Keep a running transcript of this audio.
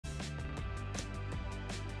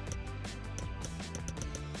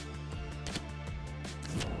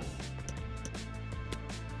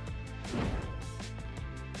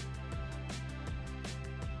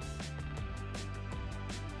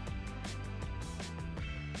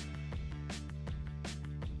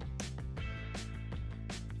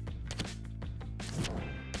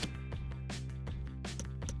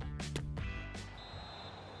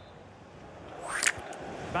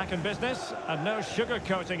Back in business, and no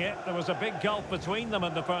sugarcoating it. There was a big gulf between them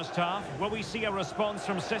in the first half. Will we see a response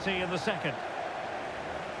from City in the second?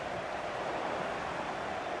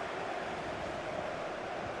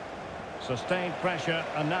 Sustained pressure,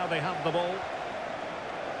 and now they have the ball.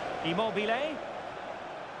 Immobile.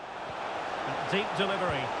 Deep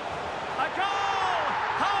delivery. A goal!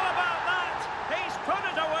 How about that? He's put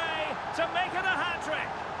it away to make it a hat-trick.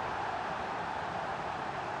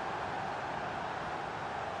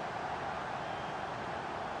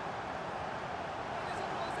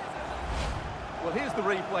 Well, here's the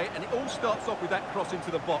replay, and it all starts off with that cross into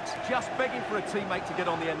the box, just begging for a teammate to get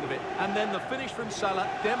on the end of it. And then the finish from Salah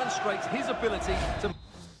demonstrates his ability to...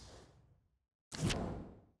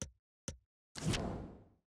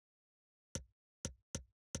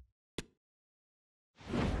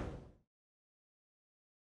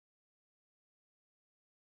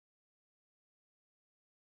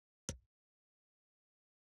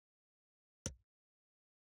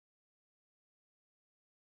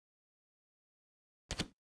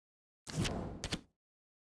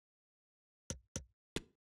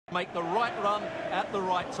 make the right run at the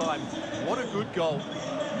right time. What a good goal.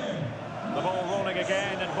 The ball rolling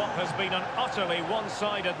again in what has been an utterly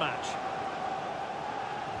one-sided match.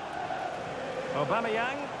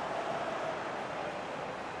 Aubameyang.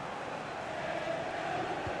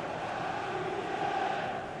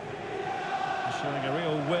 Showing a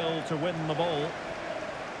real will to win the ball.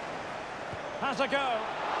 Has a go.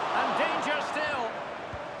 And danger still.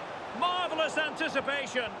 Marvellous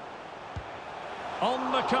anticipation.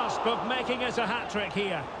 On the cusp of making it a hat-trick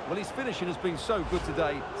here. Well, his finishing has been so good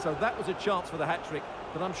today, so that was a chance for the hat-trick,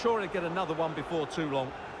 but I'm sure he'll get another one before too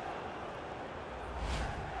long.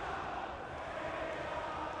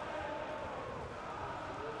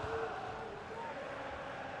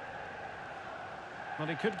 Well,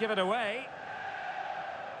 he could give it away.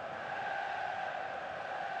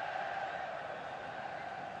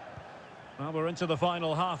 Well, we're into the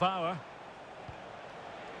final half hour.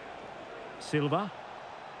 Silva.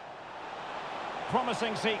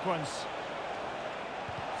 Promising sequence.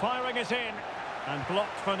 Firing it in. And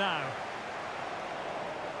blocked for now.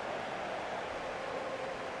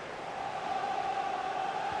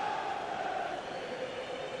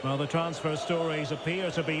 Well, the transfer stories appear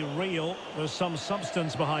to be real. There's some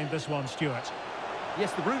substance behind this one, Stuart.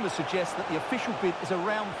 Yes, the rumours suggest that the official bid is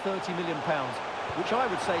around £30 million, which I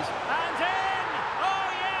would say is... And in!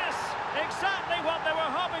 Oh, yes! Exactly what they were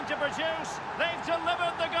hoping to produce. They've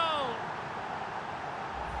delivered the goal.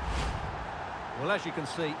 Well, as you can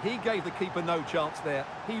see, he gave the keeper no chance there.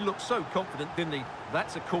 He looked so confident, didn't he?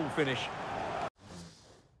 That's a cool finish.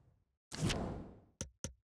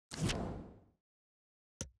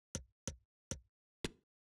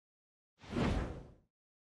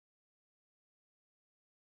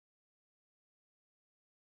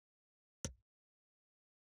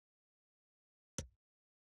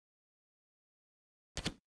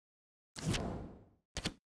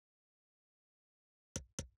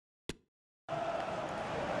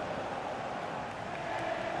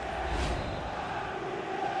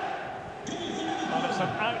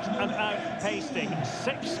 Out-and-out pasting,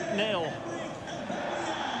 6-0.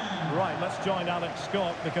 Right, let's join Alex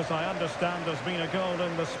Scott, because I understand there's been a goal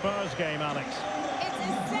in the Spurs game, Alex. It's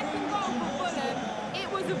his second goal for Fulham.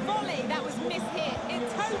 It was a volley that was mishit. It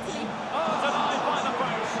totally... Oh, denied by the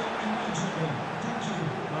post.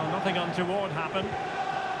 Well, nothing untoward happened.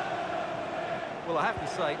 Well, I have to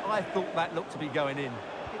say, I thought that looked to be going in.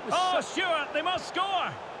 It was Stuart, they must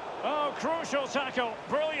score! Oh, crucial tackle,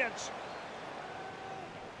 brilliant.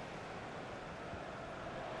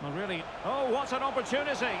 Well, really, oh, what an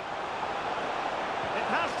opportunity. It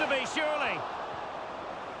has to be, surely.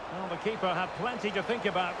 Well, the keeper had plenty to think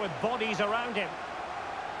about with bodies around him.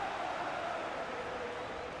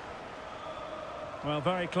 Well,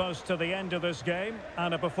 very close to the end of this game,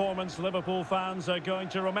 and a performance Liverpool fans are going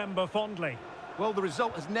to remember fondly. Well, the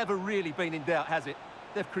result has never really been in doubt, has it?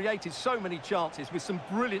 They've created so many chances with some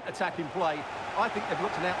brilliant attacking play. I think they've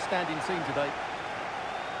looked an outstanding team today.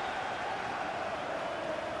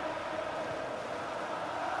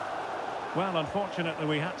 Well, unfortunately,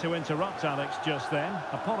 we had to interrupt Alex just then.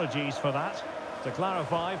 Apologies for that. To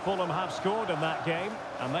clarify, Fulham have scored in that game,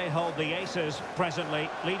 and they hold the aces presently,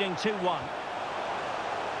 leading 2-1.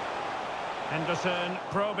 Henderson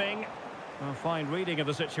probing. A fine reading of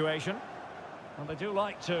the situation. And they do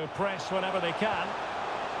like to press whenever they can.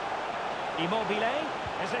 Immobile.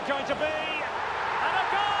 Is it going to be? And a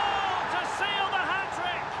goal to seal the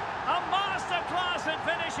hat-trick! A masterclass in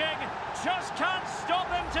finishing. Just can't stop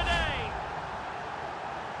him today.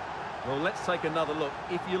 Well, let's take another look.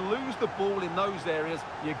 If you lose the ball in those areas,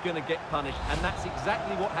 you're going to get punished, and that's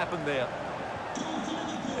exactly what happened there.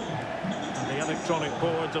 And the electronic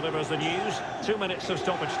board delivers the news. 2 minutes of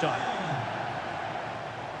stoppage time.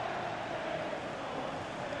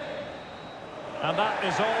 And that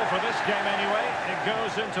is all for this game anyway. It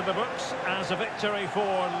goes into the books as a victory for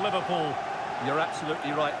Liverpool. You're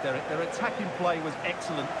absolutely right, Derek. Their attacking play was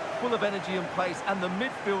excellent, full of energy and pace, and the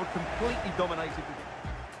midfield completely dominated.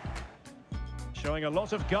 Showing a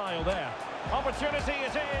lot of guile there. Opportunity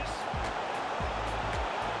it is.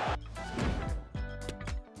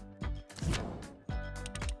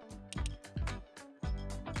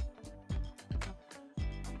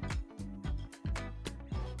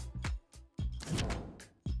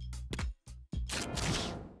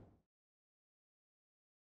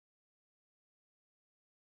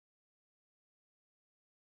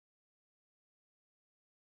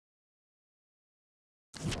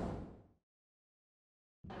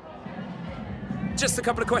 Just a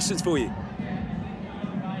couple of questions for you.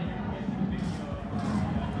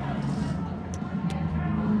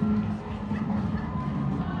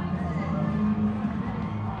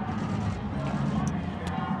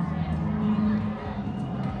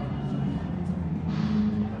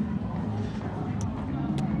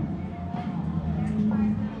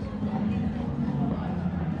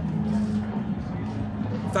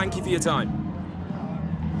 Thank you for your time.